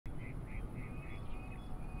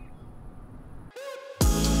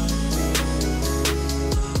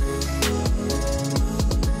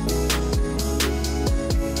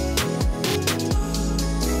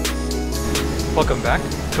Welcome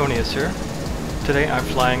back, Tony is here. Today I'm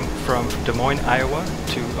flying from Des Moines, Iowa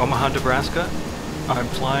to Omaha, Nebraska. I'm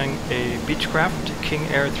flying a Beechcraft King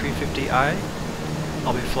Air 350i.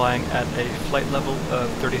 I'll be flying at a flight level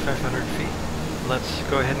of 3,500 feet. Let's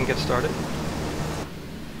go ahead and get started.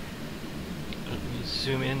 Let me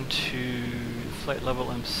zoom into the flight level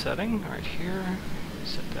I'm setting right here.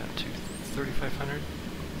 Set that to 3,500.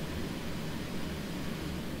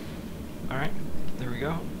 Alright, there we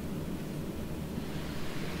go.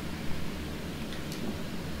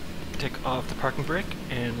 Take off the parking brake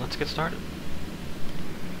and let's get started.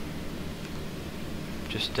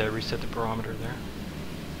 Just reset the barometer there.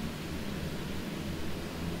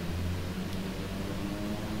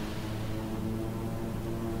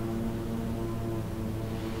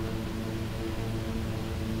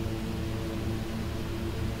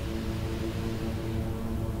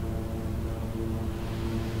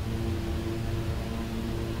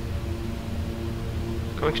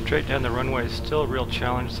 Going straight down the runway is still a real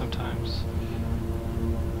challenge sometimes.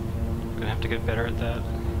 I'm gonna have to get better at that.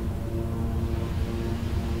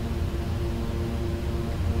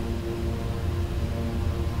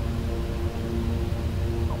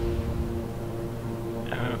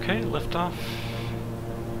 Okay, liftoff.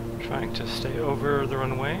 Trying to stay over the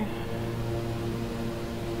runway.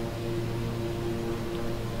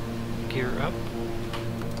 Gear up.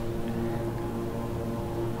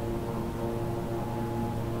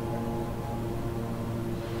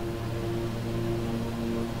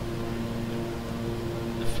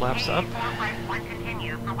 Flaps up.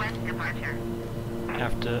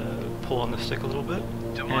 Have to pull on the stick a little bit.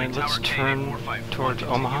 And let's turn towards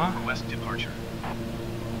Omaha.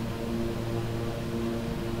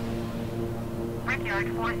 Brickyard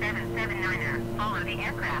 4779er, follow the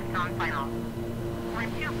aircraft on final.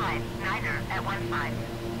 125-9er at 15.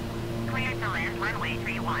 Clear to land runway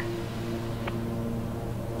 31.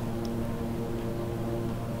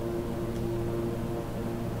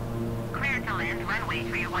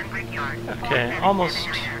 Okay, almost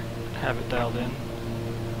have it dialed in.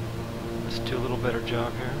 Let's do a little better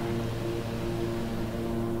job here.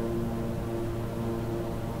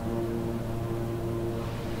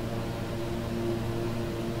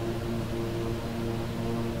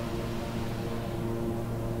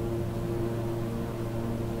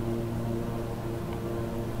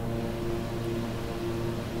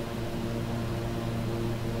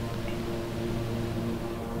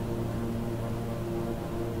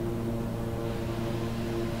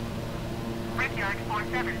 Brickyard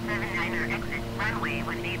 4779er exit runway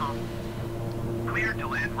when able. Clear to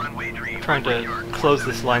land runway 3. Trying to close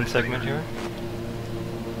this line segment here.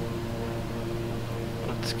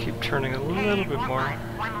 Let's keep turning a little bit more.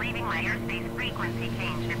 One leaving my airspace frequency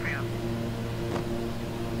change approved.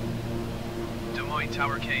 Des Moines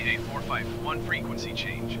Tower KA451 frequency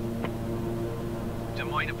change. Des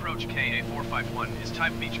Moines approach KA451 is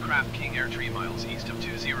type Beechcraft King Air 3 miles east of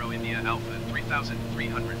 20 India Alpha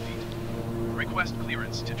 3,300 feet. Request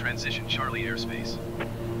clearance to transition Charlie airspace.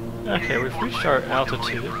 Okay, we've reached our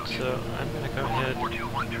altitude, so I'm going to go ahead,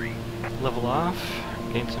 level off,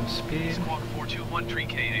 gain some speed,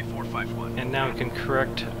 and now we can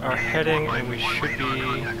correct our heading and we should be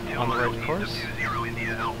on the right course.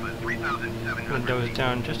 I'm going to nose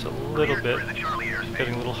down just a little bit,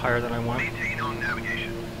 getting a little higher than I want.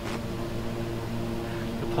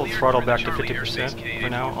 We'll pull throttle back to 50% for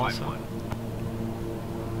now also.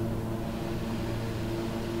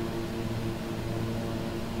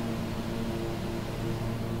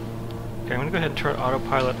 Okay, I'm going to go ahead and turn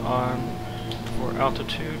autopilot on for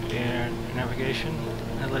altitude and navigation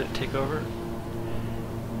and let it take over.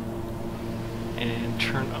 And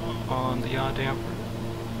turn on the yaw damper.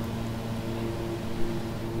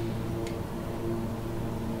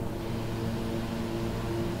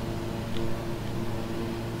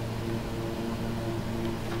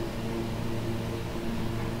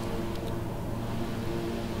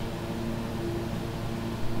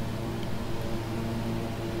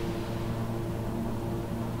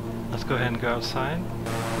 Let's go ahead and go outside.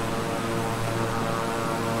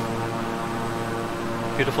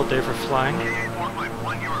 Beautiful day for flying. I'm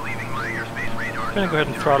going to go ahead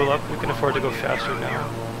and throttle up. We can afford to go faster now.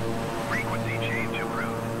 Frequency change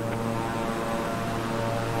approved.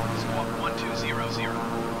 Squawk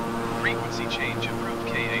 1200. Frequency change approved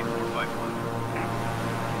KA451.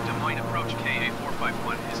 Des Moines approach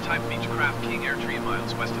KA451 is type Beechcraft King Air 3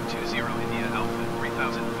 miles west of 20 India Alpha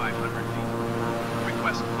 3,500 feet.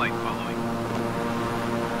 Request flight following.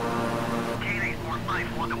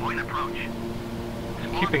 KA451 Des Moines approach.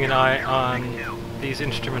 I'm keeping an eye on these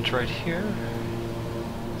instruments right here.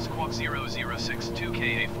 Squawk 0062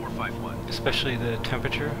 KA451. Especially the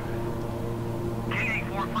temperature.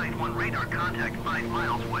 KA451 radar contact 5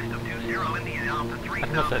 miles west of 20 India Alpha 3. I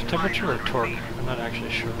don't know if that's temperature or torque. I'm not actually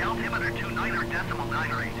sure. Altimeter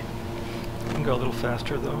 29.98. I can go a little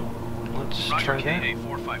faster though. Let's Roger, try that.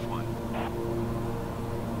 KA451.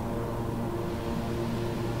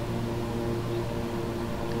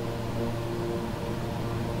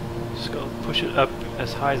 Just go push it up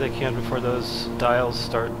as high as I can before those dials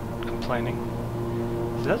start complaining.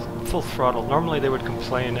 That's full throttle. Normally they would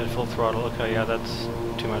complain at full throttle. Okay, yeah, that's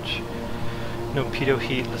too much. No pitot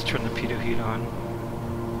heat. Let's turn the pitot heat on.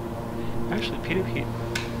 Actually, pitot heat.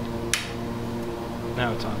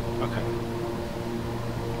 Now it's on. Okay.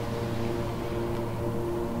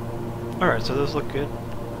 Alright, so those look good.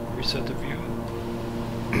 Reset the view.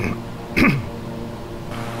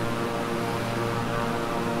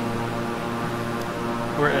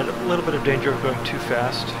 We're at a little bit of danger of going too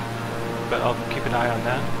fast, but I'll keep an eye on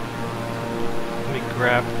that. Let me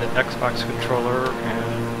grab the Xbox controller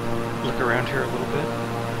and look around here a little bit,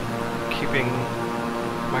 keeping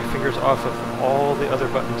my fingers off of all the other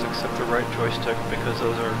buttons except the right joystick because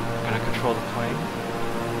those are going to control the plane.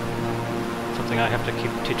 Something I have to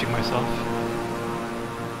keep teaching myself.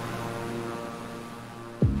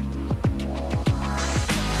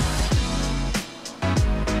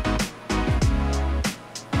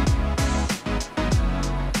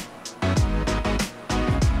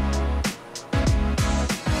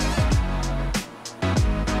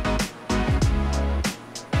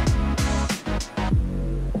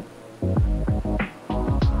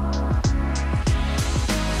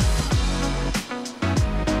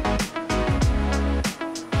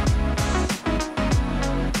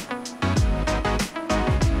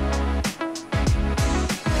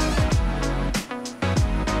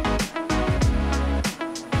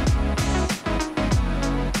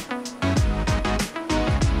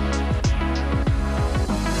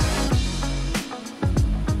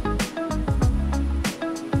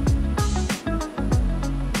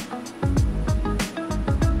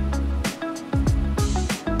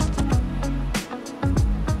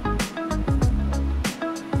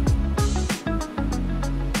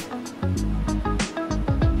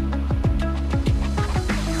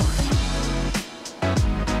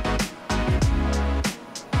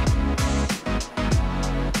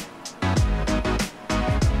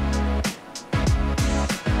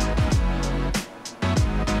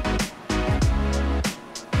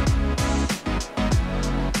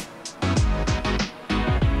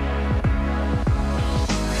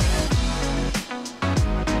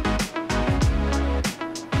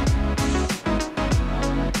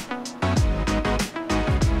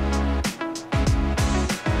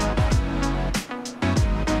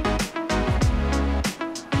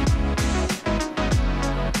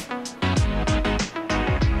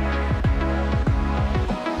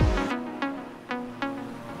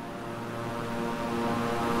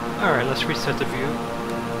 Alright, let's reset the view.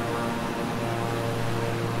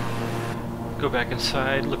 Go back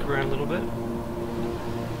inside, look around a little bit.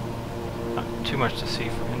 Not too much to see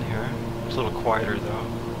from in here. It's a little quieter though.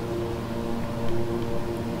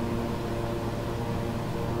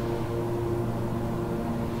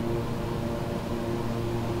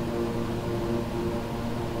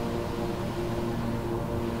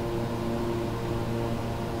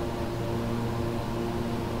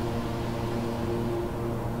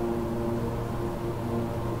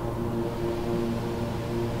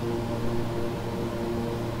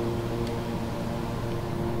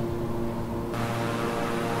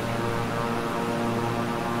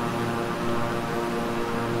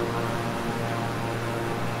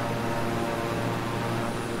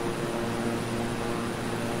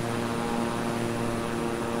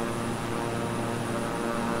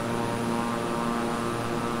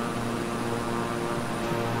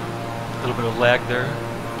 A little bit of lag there.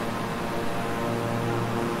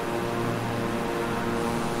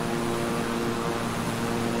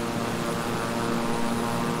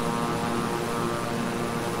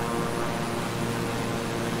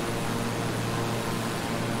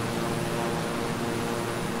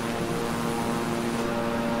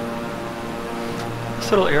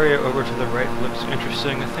 This little area over to the right looks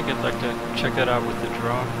interesting. I think I'd like to check that out with the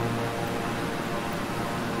drone.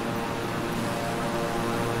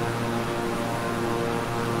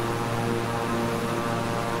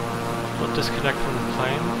 We'll disconnect from the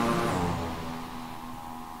plane.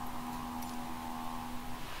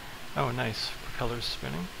 Oh, nice. Propellers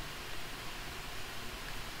spinning.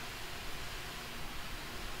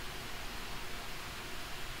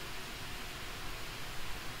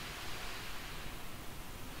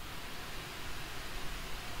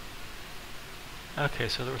 Okay,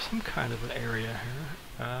 so there was some kind of an area here.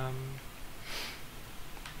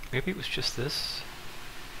 Maybe it was just this.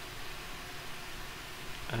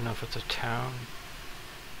 I don't know if it's a town.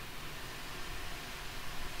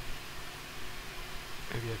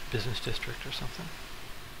 Maybe a business district or something.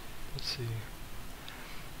 Let's see.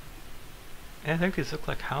 Yeah, I think these look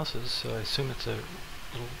like houses, so I assume it's a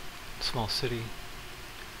little small city.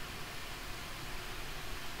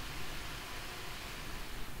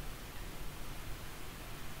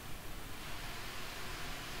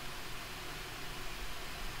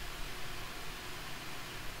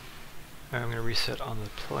 I'm going to reset on the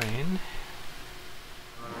plane.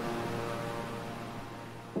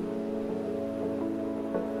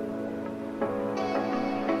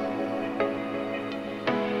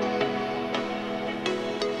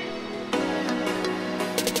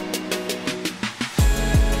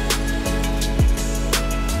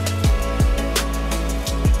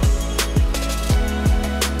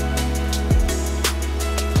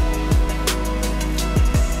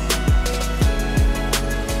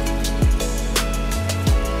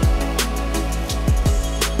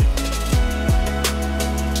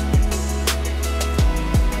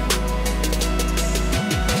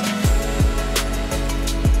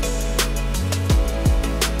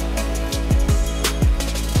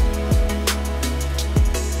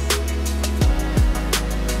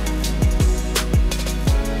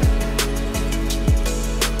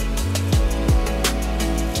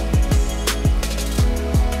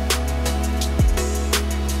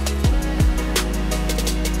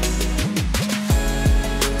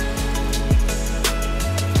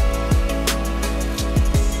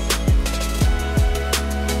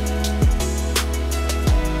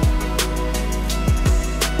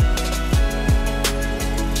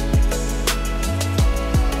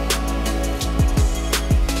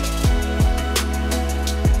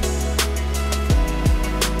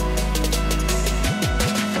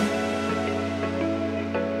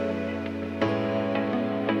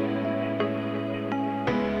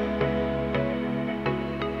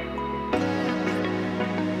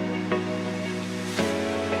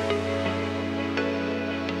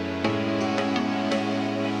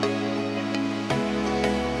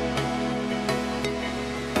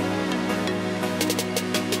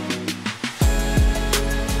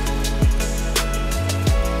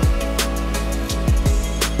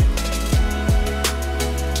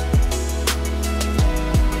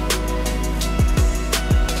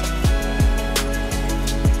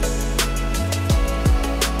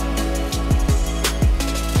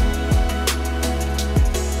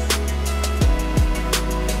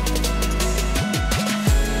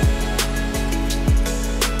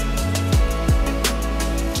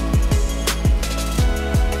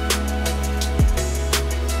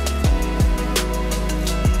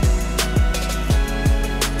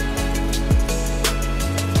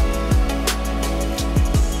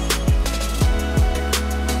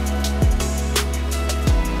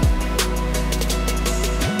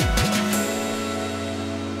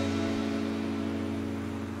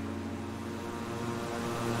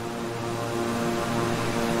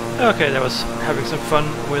 Okay, that was having some fun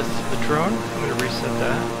with the drone. I'm going to reset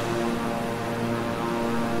that.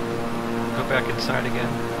 Go back inside again.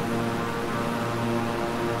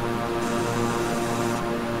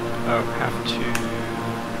 Oh, have to...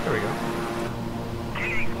 There we go.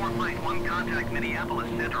 KA451, contact Minneapolis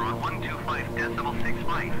Center on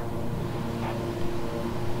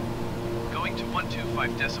 125.65. Going to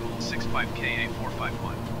 125.65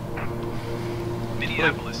 KA451.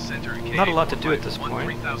 Minneapolis Center, KA451, not a lot to do at this point.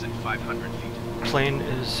 3,500 feet. Plane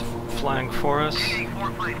is flying for us.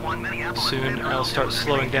 Soon I'll start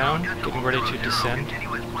slowing down, getting ready to descend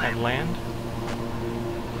and land.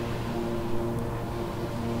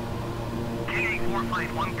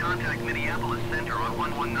 KA451, contact Minneapolis Center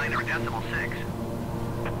on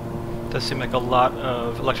 119.6. Does seem like a lot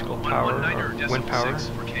of electrical power, or wind power,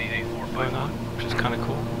 for KA451. going on, which is kind of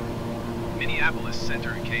cool. Minneapolis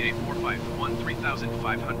Center, KA451,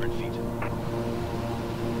 3,500 feet.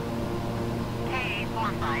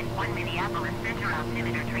 KA451, Minneapolis Center,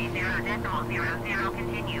 altimeter 30.00,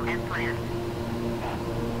 continue as planned.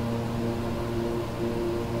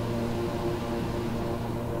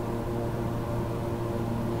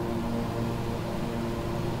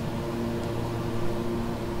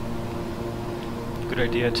 Good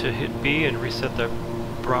idea to hit B and reset the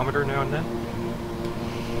barometer now and then.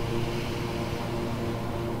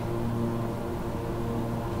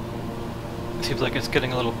 Seems like it's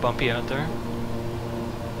getting a little bumpy out there.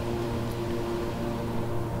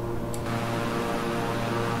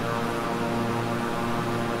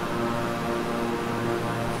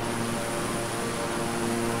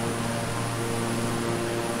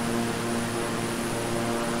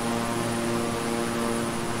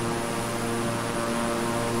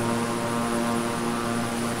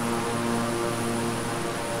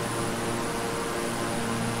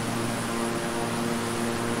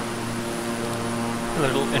 A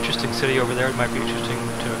little interesting city over there. It might be interesting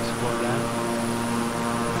to explore that.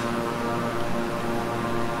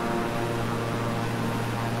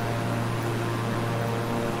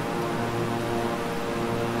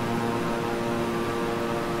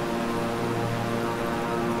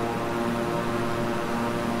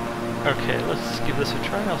 Okay, let's give this a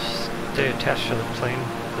try. I'll stay attached to the plane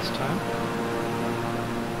this time.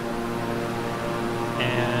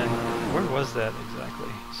 And where was that exactly?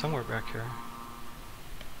 Somewhere back here.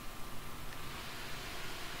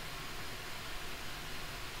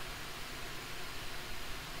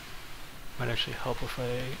 Might actually help if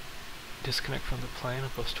I disconnect from the plane.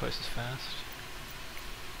 It goes twice as fast.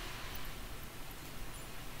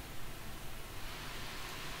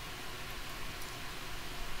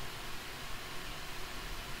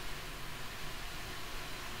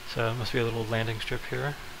 So it must be a little landing strip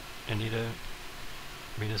here. Anita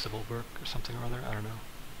Municipal Work or something or other. I don't know.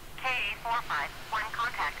 KA451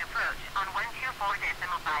 contact approach on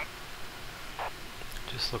 124.5.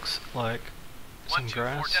 Just looks like some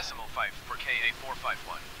grass. 124.5 for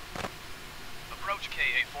KA451. Approach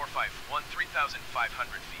KA451,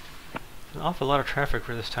 3,500 feet. An awful lot of traffic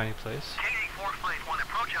for this tiny place. KA451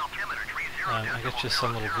 approach altimeter 30. I guess just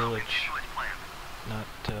some little village. Not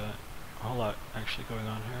a whole lot actually going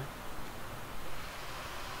on here.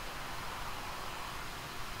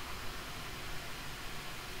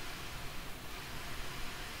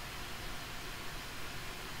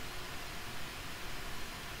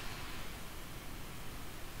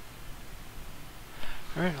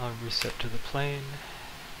 Alright, I'll reset to the plane.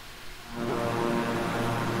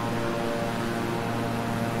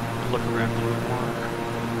 Look around a little bit more.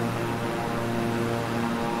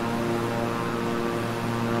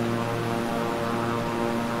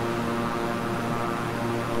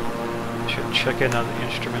 Should check in on the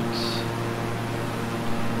instruments.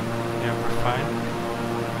 Yeah, we're fine.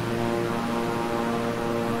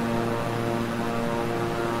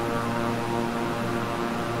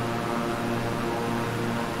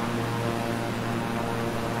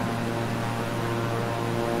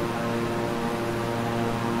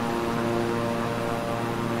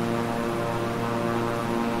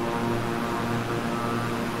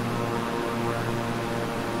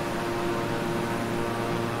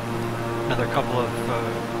 Another couple of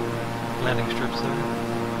landing strips there.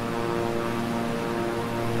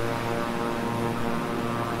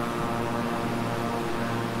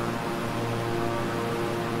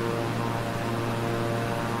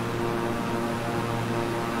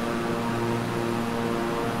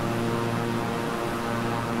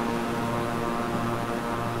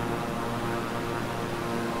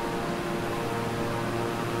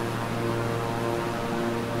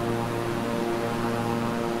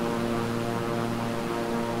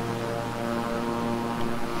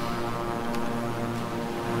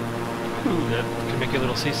 That can make you a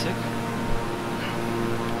little seasick.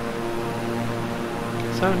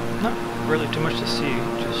 So, not really too much to see,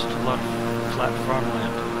 just a lot of flat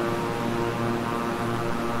farmland.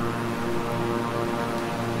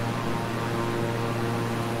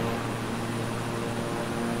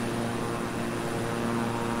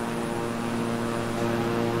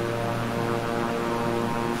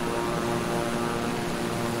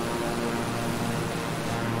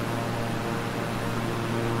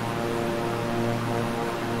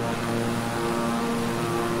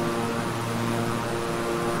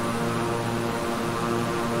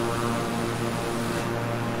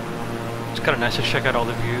 It's kind of nice to check out all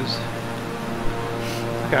the views.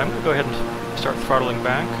 Okay, I'm going to go ahead and start throttling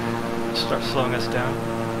back, start slowing us down.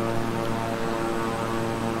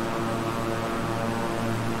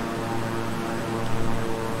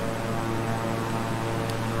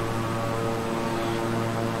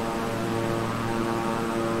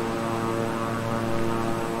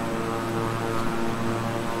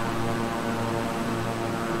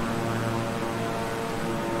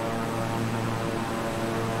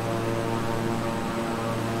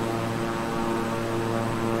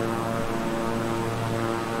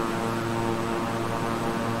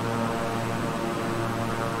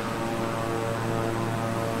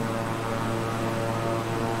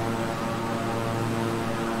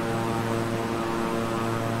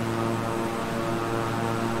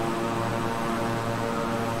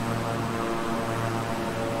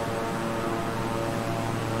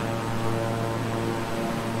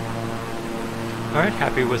 Alright,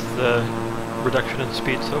 happy with the reduction in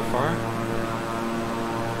speed so far.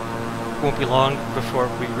 Won't be long before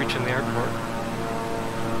we reach in the airport.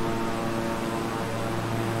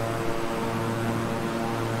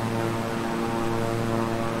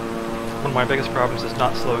 One of my biggest problems is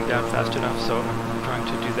not slowing down fast enough, so I'm trying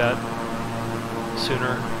to do that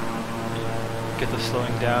sooner, get the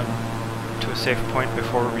slowing down to a safe point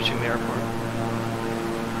before reaching the airport.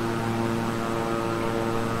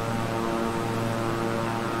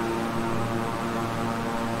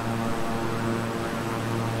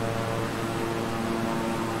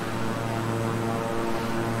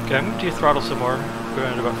 Okay, I'm going to throttle some more,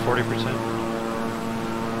 going at about 40%.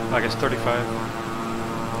 I guess 35.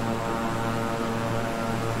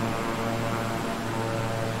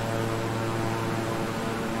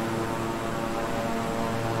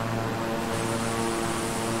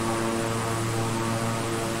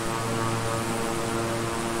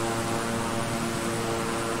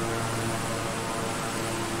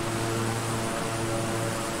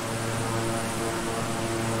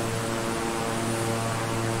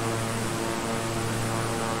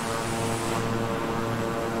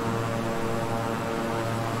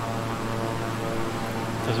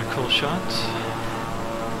 Those are cool shots.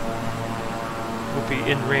 We'll be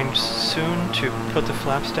in range soon to put the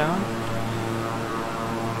flaps down.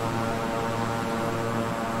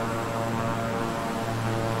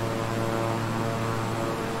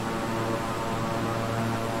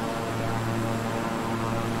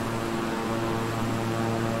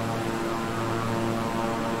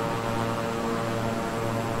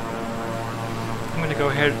 I'm going to go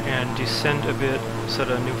ahead and descend a bit, set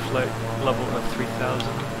a new flight level of 3,000.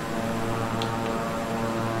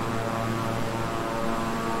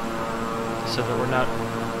 So that we're not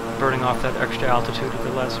burning off that extra altitude at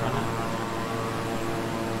the last minute.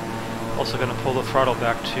 Also going to pull the throttle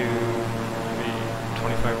back to maybe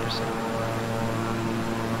 25%.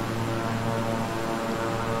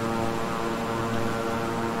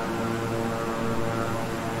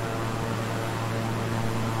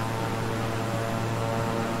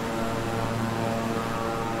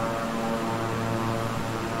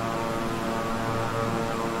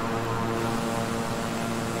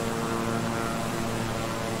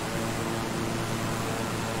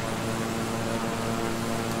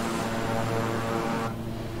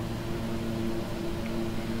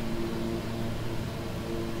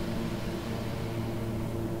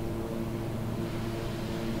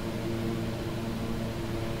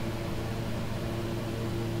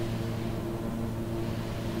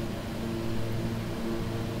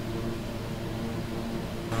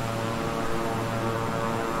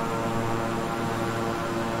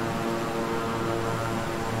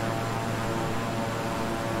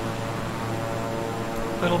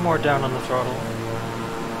 A little more down on the throttle.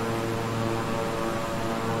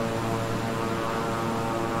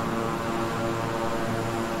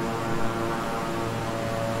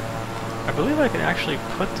 I believe I can actually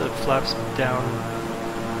put the flaps down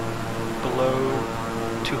below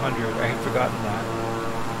 200. I had forgotten that.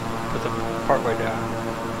 Put them partway down.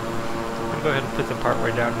 I'm going to go ahead and put them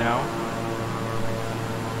partway down now.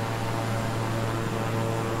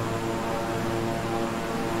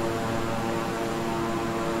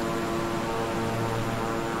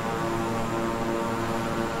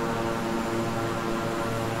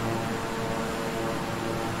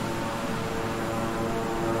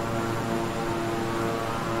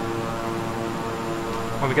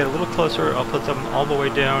 When we get a little closer, I'll put them all the way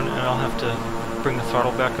down and I'll have to bring the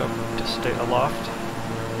throttle back up to stay aloft.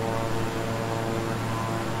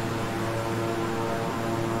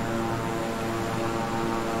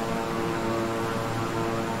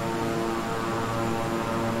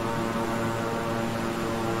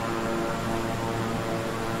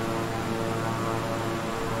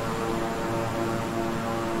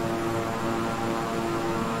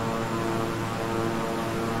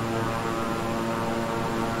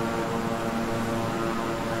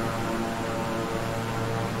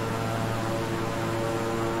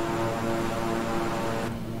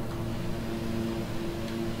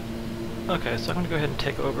 Okay, so I'm going to go ahead and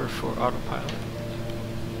take over for autopilot.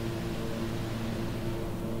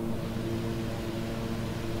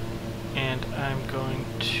 And I'm going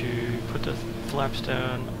to put the flaps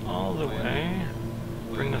down all the way,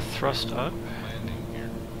 bring the thrust up. Landing here,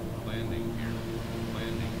 landing here,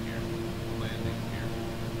 landing here, landing here,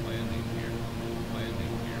 landing here,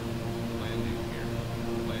 landing here, landing here,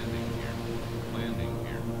 landing here, landing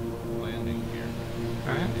here, landing here.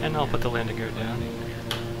 Alright, and I'll put the landing gear down.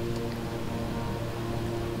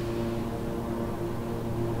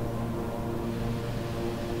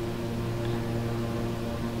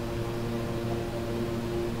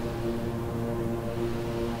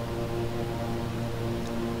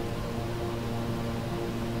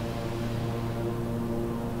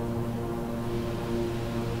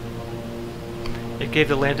 It gave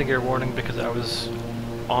the landing gear warning because I was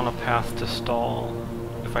on a path to stall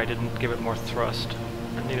if I didn't give it more thrust.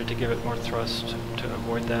 I needed to give it more thrust to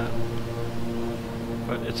avoid that,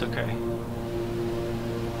 but it's okay.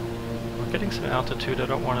 We're getting some altitude. I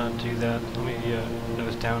don't want to do that. Let me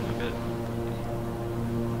nose down a bit.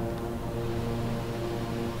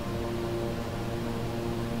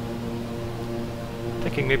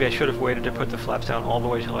 Thinking maybe I should have waited to put the flaps down all the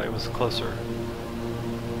way till I was closer.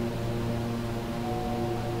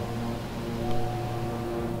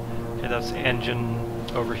 Okay, that's the engine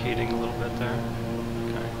overheating a little bit there.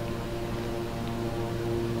 Okay.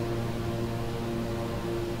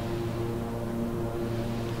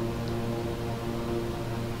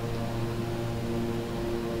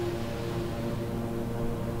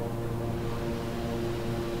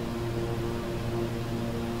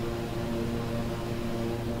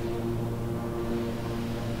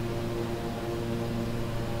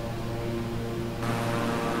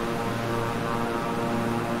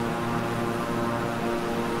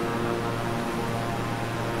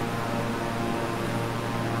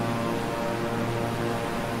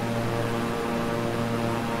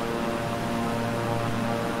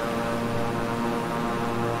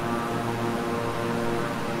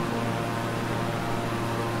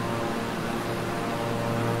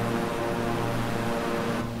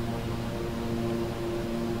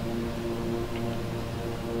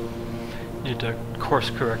 Need to course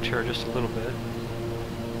correct here just a little bit.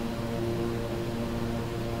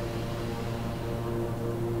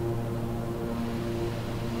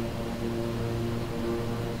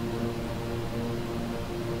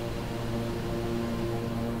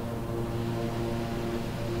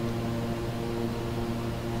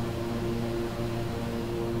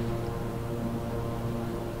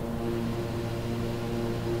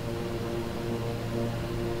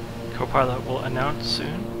 Copilot will announce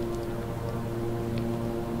soon.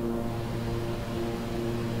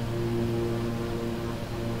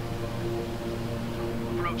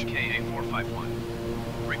 Approach KA451.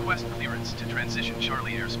 Request clearance to transition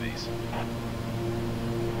Charlie airspace.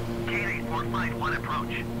 KA451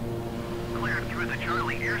 approach. Cleared through the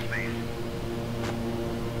Charlie airspace.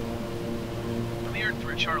 Cleared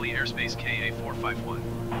through Charlie airspace KA451.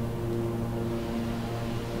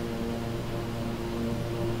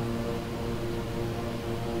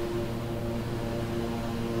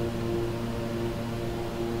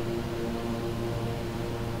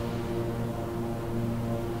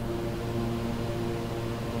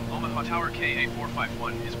 Omaha Tower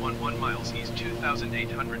KA451 is 11 miles east,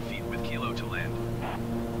 2,800 feet with kilo to land.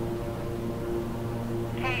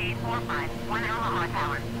 KA451 Omaha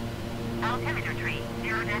Tower. Altimeter tree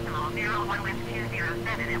 0.01 with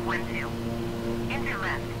 207 at 12. Enter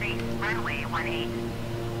left base runway 18.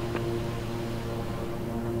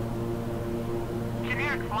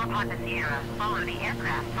 Generic 4 Papa Sierra, follow the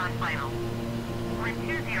aircraft on final. Wind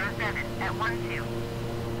 207 at 12.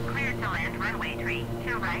 Cleared to land runway tree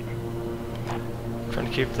 2 right. Trying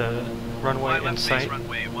to keep the runway in sight.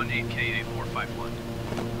 Runway 18 KA451.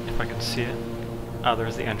 If I can see it. Oh,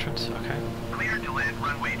 there's the entrance. Okay. Cleared to land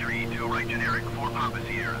runway tree 2 right generic 4 Papa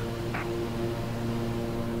Sierra.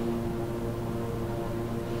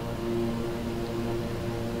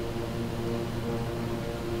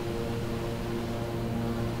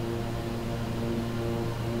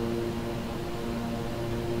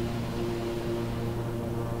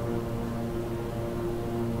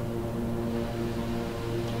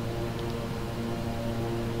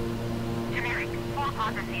 Generic 4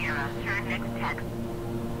 Papa Sierra, turn next text.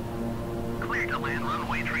 Cleared to land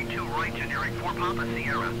runway tree 2 right generic 4 Papa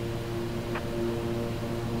Sierra.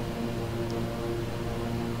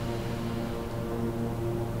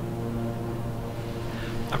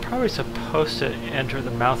 I'm probably supposed to enter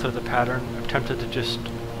the mouth of the pattern. I'm tempted to just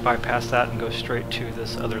bypass that and go straight to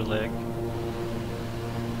this other leg.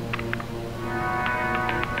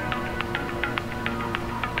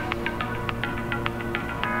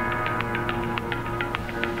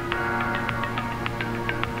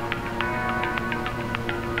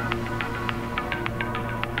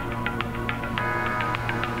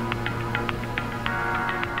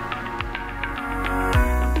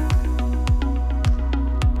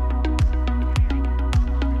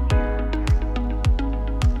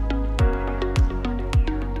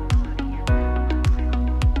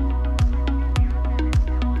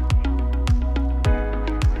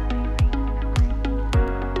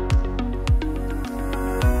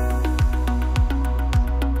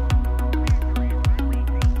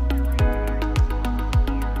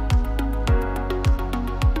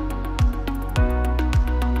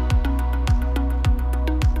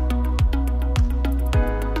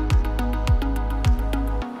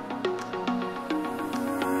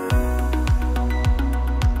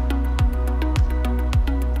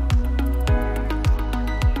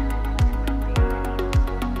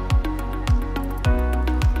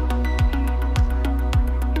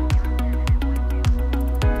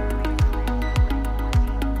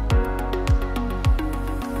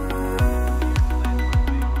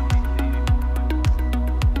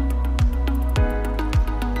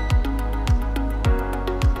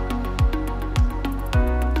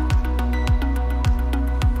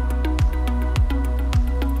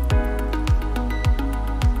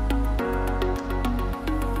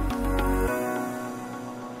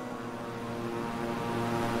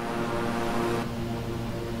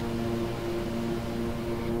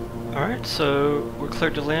 Alright, so we're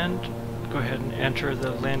cleared to land. Go ahead and enter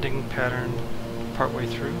the landing pattern partway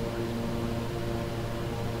through.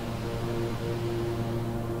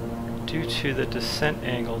 Due to the descent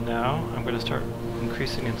angle now, I'm going to start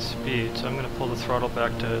increasing in speed, so I'm going to pull the throttle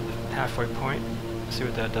back to the halfway point, see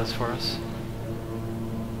what that does for us.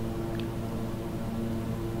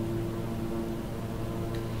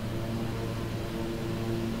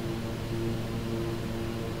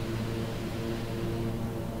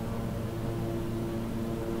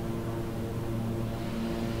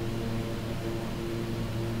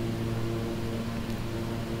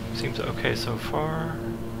 Seems okay so far.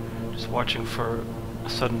 Just watching for a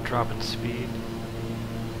sudden drop in speed.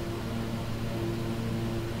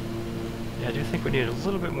 Yeah, I do think we need a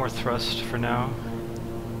little bit more thrust for now,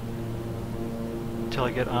 until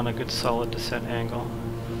I get on a good solid descent angle.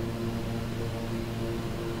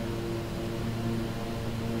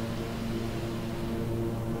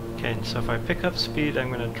 Okay, so if I pick up speed,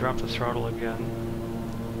 I'm going to drop the throttle again.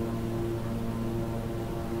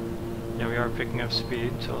 Yeah, we are picking up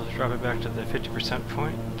speed, so let's drop it back to the 50%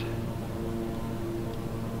 point.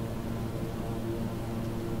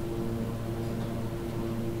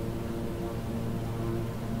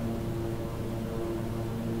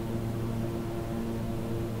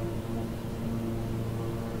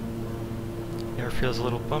 Air feels a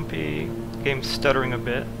little bumpy, game's stuttering a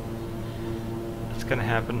bit. That's going to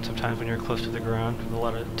happen sometimes when you're close to the ground with a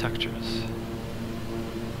lot of textures.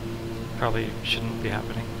 Probably shouldn't be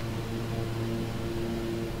happening.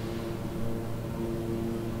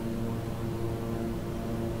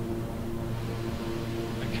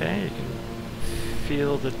 Okay, you can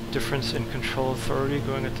feel the difference in control authority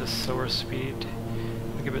going at this slower speed.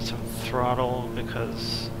 I'll give it some throttle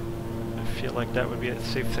because I feel like that would be a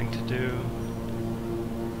safe thing to do.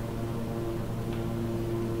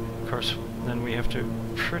 Of course, then we have to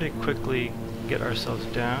pretty quickly get ourselves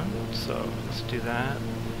down, so let's do that.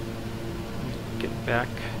 Get back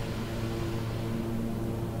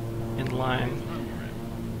in line.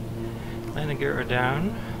 Landing gear are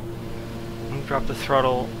down. And drop the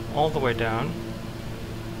throttle all the way down,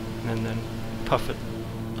 and then puff it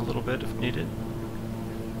a little bit if needed.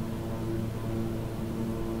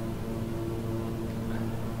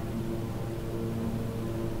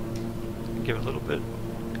 Give it a little bit.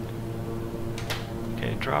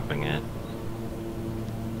 Okay, dropping it.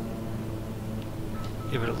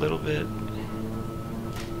 Give it a little bit.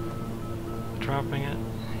 Dropping it.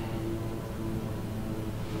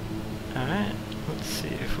 Alright, let's see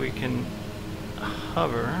if we can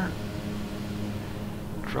hover,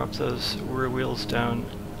 drop those rear wheels down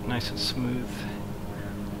nice and smooth.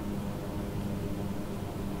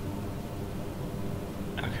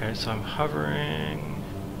 Okay, so I'm hovering.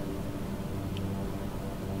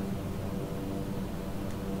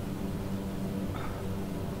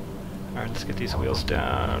 Alright, let's get these wheels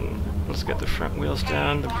down. Let's get the front wheels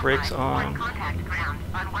down, the brakes on. Contact ground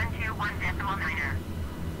on 121.9er.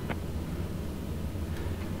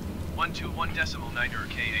 121.9er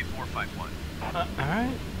KA451. Alright,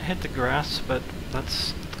 I hit the grass, but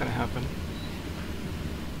that's going to happen.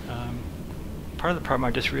 Part of the problem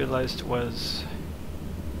I just realized was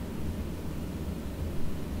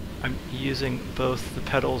I'm using both the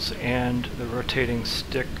pedals and the rotating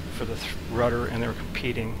stick for the rudder, and they're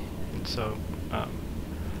competing. And so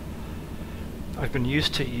I've been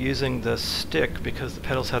used to using the stick because the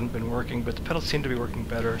pedals hadn't been working, but the pedals seem to be working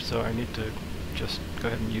better, so I need to just go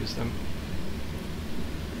ahead and use them.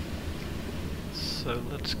 So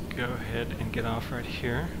let's go ahead and get off right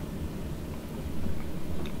here.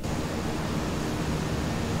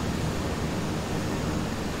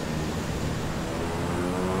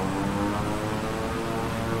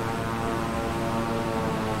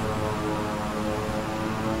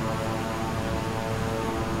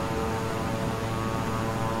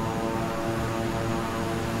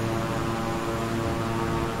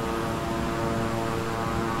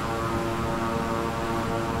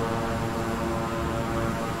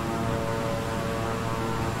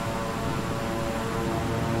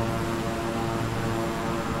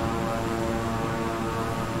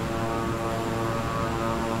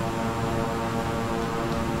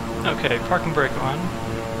 Okay, parking brake on.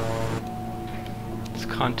 Let's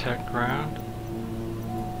contact ground.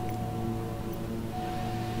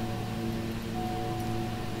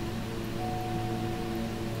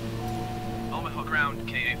 Omaha ground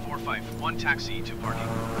KA451 taxi to parking.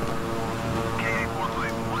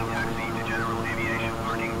 KA451 taxi to general aviation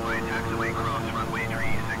parking by taxiway cross runway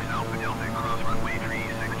 36 Alpha Delta cross runway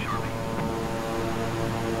 36 Charlie.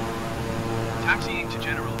 Taxiing to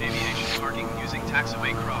general aviation parking using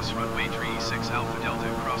taxiway cross runway 36 Alpha Delta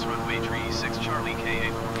cross runway 36 Charlie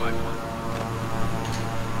KA451.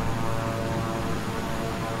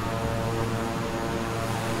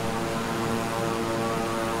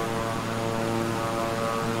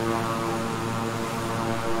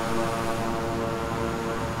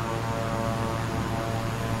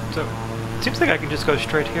 So, it seems like I can just go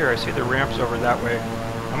straight here. I see the ramps over that way.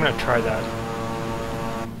 I'm going to try that.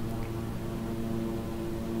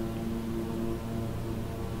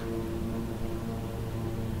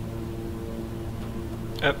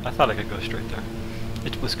 I thought I could go straight there.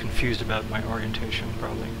 It was confused about my orientation,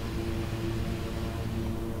 probably.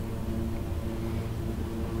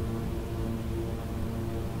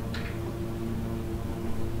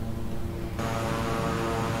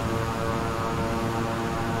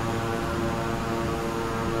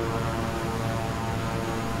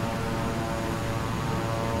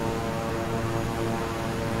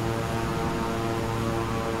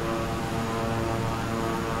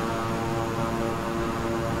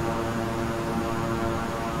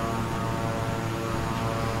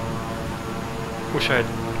 Wish I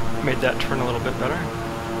had made that turn a little bit better.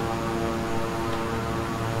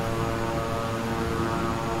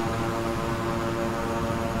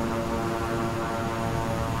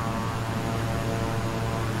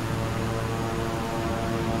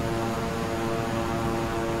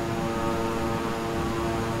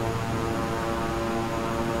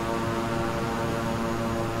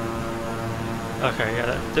 Okay, yeah,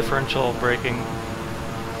 that differential braking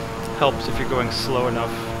helps if you're going slow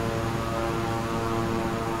enough.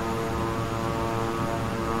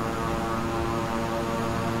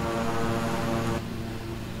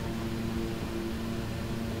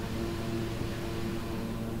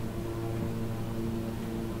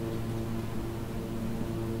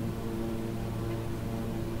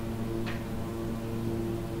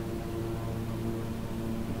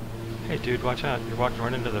 Hey dude, watch out. You're walking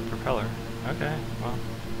right into the propeller. Okay, well.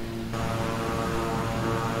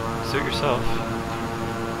 Suit yourself.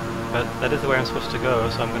 But that is the way I'm supposed to go,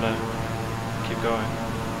 so I'm gonna keep going.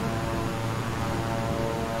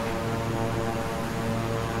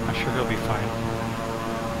 I'm sure he'll be fine.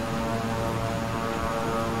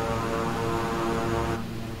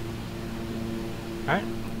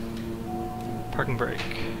 Alright. Parking brake.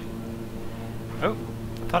 Oh,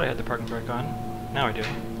 I thought I had the parking brake on. Now I do.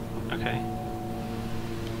 Okay.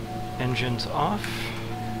 Engines off.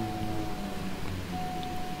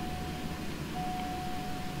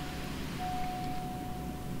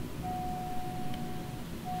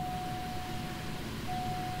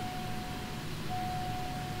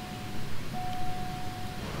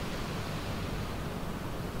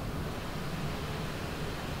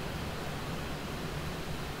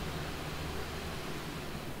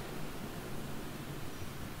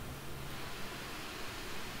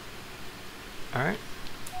 Alright,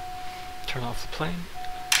 turn off the plane.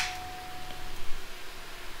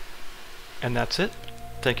 And that's it.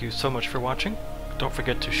 Thank you so much for watching. Don't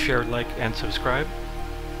forget to share, like, and subscribe.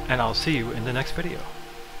 And I'll see you in the next video.